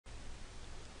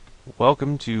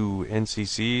Welcome to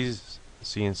NCC's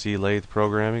CNC lathe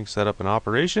programming setup and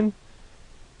operation.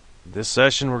 This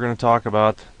session we're going to talk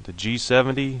about the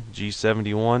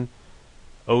G70-G71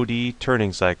 OD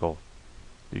turning cycle.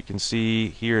 You can see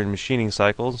here in machining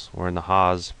cycles, we're in the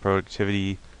Haas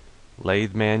productivity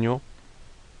lathe manual.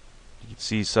 You can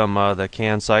see some of the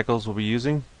CAN cycles we'll be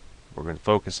using. We're going to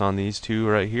focus on these two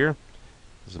right here.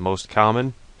 This is the most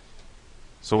common.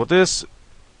 So what this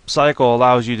cycle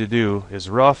allows you to do is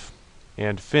rough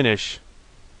and finish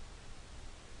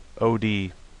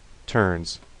OD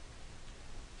turns.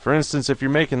 For instance, if you're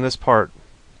making this part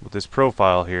with this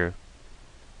profile here,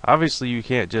 obviously you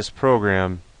can't just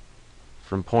program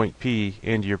from point P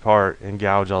into your part and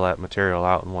gouge all that material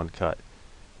out in one cut.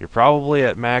 You're probably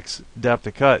at max depth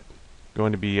of cut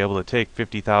going to be able to take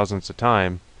 50 thousandths of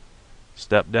time,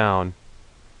 step down,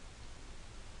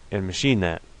 and machine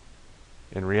that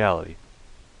in reality.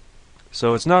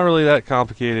 So it's not really that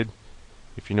complicated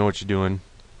if you know what you're doing.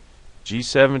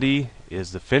 G70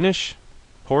 is the finish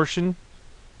portion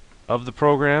of the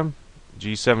program,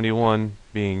 G71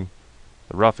 being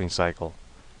the roughing cycle.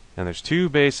 And there's two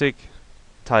basic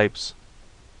types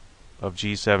of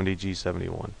G70,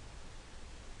 G71.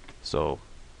 So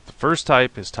the first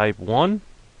type is type 1,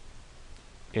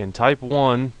 and type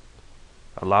 1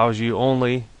 allows you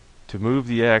only to move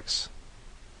the X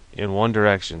in one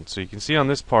direction. So you can see on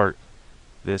this part,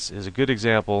 this is a good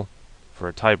example for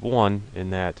a type 1 in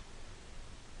that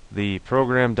the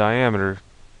program diameter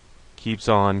keeps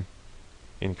on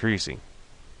increasing.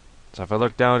 So if I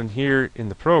look down in here in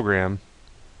the program,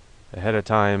 ahead of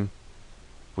time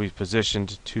we've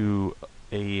positioned to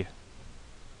a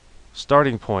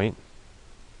starting point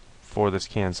for this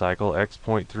CAN cycle,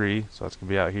 X.3, so that's going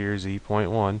to be out here,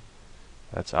 Z.1.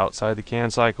 That's outside the CAN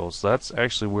cycle. So that's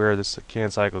actually where this CAN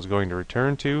cycle is going to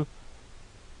return to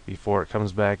before it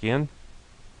comes back in.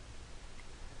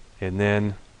 And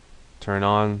then turn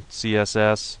on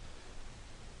CSS.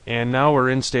 And now we're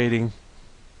instating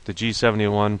the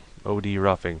G71 OD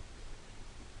roughing.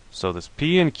 So this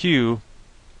P and Q,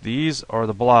 these are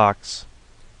the blocks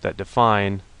that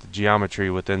define the geometry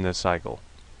within this cycle.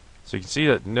 So you can see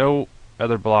that no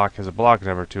other block has a block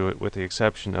number to it with the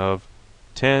exception of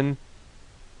 10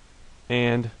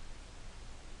 and,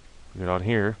 get on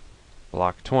here,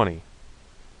 block 20.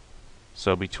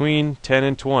 So between 10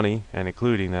 and 20, and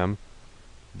including them,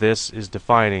 this is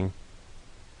defining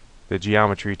the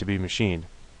geometry to be machined.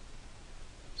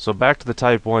 So back to the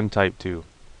type 1, type 2.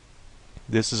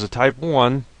 This is a type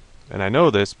 1, and I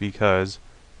know this because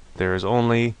there is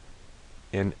only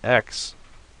an X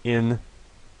in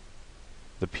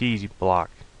the P block.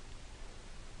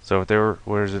 So if there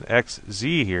was an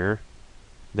XZ here,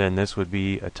 then this would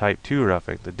be a type 2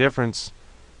 roughing. The difference,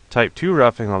 type 2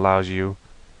 roughing allows you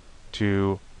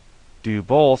to do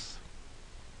both,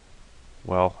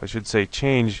 well, I should say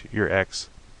change your X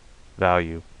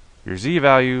value. Your Z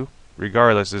value,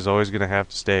 regardless, is always going to have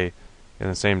to stay in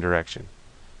the same direction.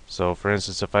 So for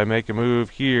instance, if I make a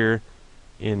move here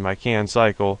in my CAN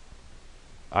cycle,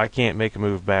 I can't make a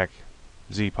move back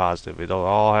Z positive. It'll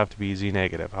all have to be Z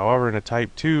negative. However, in a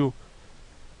type 2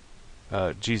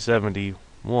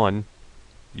 G71,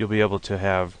 you'll be able to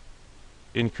have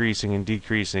increasing and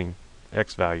decreasing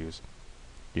X values.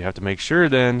 You have to make sure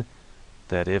then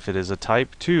that if it is a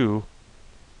type 2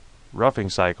 roughing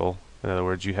cycle, in other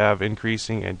words you have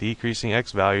increasing and decreasing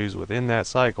X values within that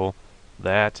cycle,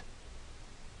 that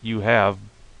you have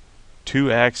two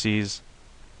axes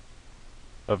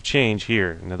of change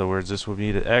here. In other words, this would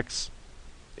be the X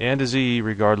and a Z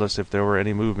regardless if there were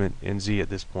any movement in Z at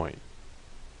this point.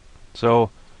 So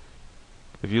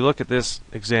if you look at this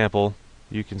example,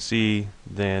 you can see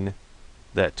then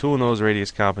that tool nose radius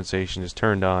compensation is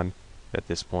turned on at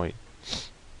this point.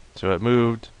 So it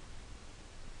moved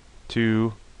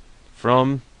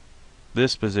from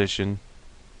this position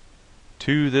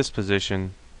to this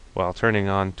position while turning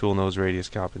on tool nose radius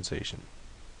compensation.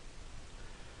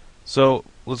 So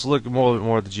let's look a little bit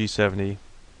more at the G70.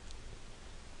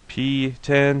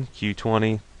 P10,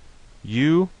 Q20,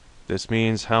 U, this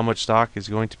means how much stock is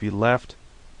going to be left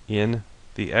in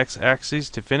the X-axis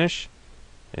to finish,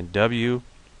 and W,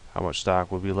 how much stock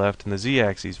will be left in the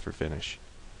Z-axis for finish.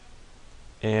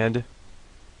 And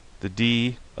the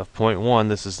D of 0.1,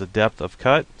 this is the depth of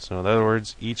cut. So in other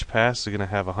words, each pass is going to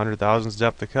have 100 thousandths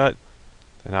depth of cut.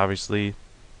 And obviously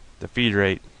the feed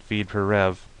rate, feed per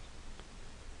rev.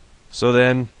 So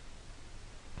then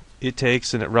it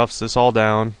takes and it roughs this all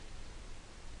down,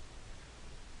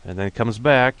 and then it comes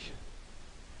back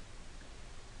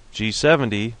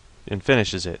G70 and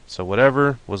finishes it. So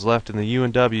whatever was left in the U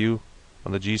and W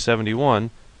on the G71,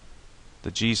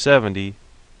 the G70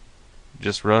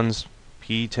 just runs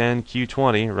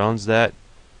P10Q20, runs that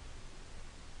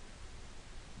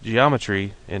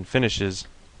geometry and finishes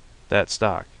that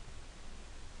stock.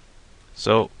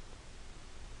 So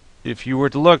if you were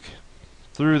to look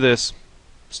through this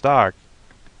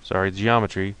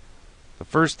geometry, the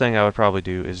first thing I would probably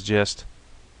do is just,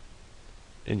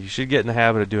 and you should get in the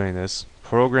habit of doing this,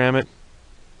 program it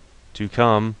to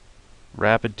come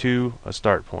rapid to a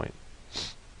start point,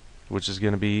 which is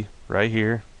going to be right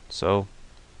here. So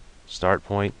start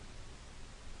point,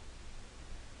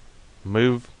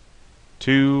 move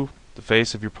to the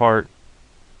face of your part.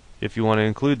 If you want to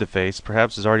include the face,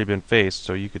 perhaps it's already been faced,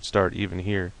 so you could start even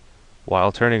here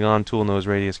while turning on tool nose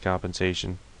radius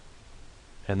compensation.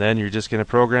 And then you're just going to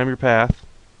program your path,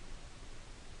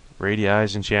 radii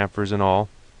and chamfers and all,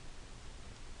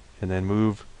 and then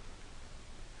move.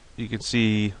 You can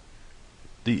see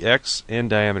the X end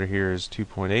diameter here is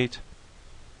 2.8,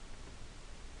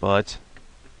 but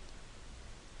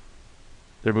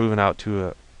they're moving out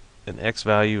to an X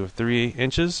value of 3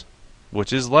 inches,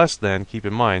 which is less than, keep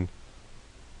in mind,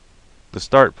 the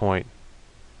start point,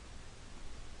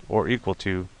 or equal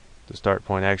to the start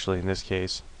point actually in this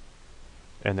case,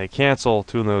 and they cancel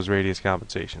tool nose radius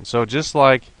compensation. So just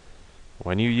like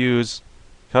when you use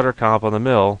cutter comp on the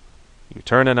mill, you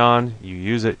turn it on, you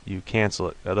use it, you cancel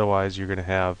it. Otherwise you're going to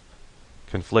have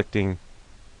conflicting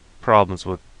problems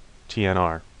with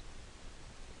TNR.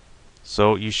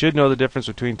 So you should know the difference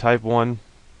between type 1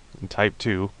 and type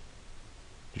 2.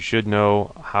 You should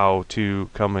know how to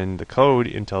come in the code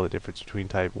and tell the difference between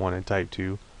type 1 and type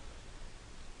 2,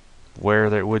 where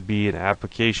there would be an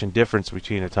application difference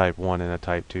between a type 1 and a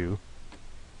type 2.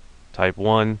 Type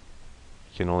 1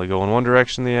 can only go in one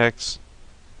direction, the X,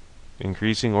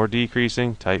 increasing or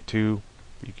decreasing. Type 2,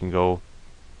 you can go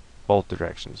both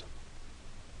directions.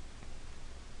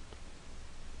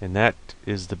 And that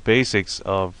is the basics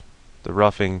of the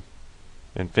roughing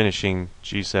and finishing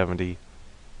G70,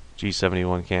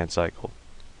 G71 can cycle.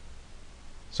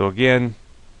 So again,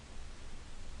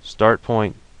 start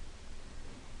point,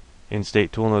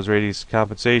 in-state tool nose radius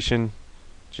compensation,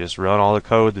 just run all the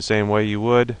code the same way you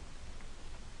would,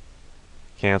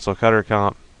 cancel cutter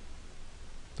comp,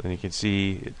 then you can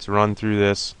see it's run through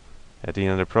this. At the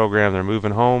end of the program they're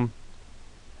moving home,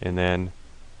 and then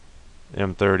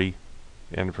M30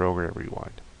 end program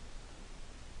rewind.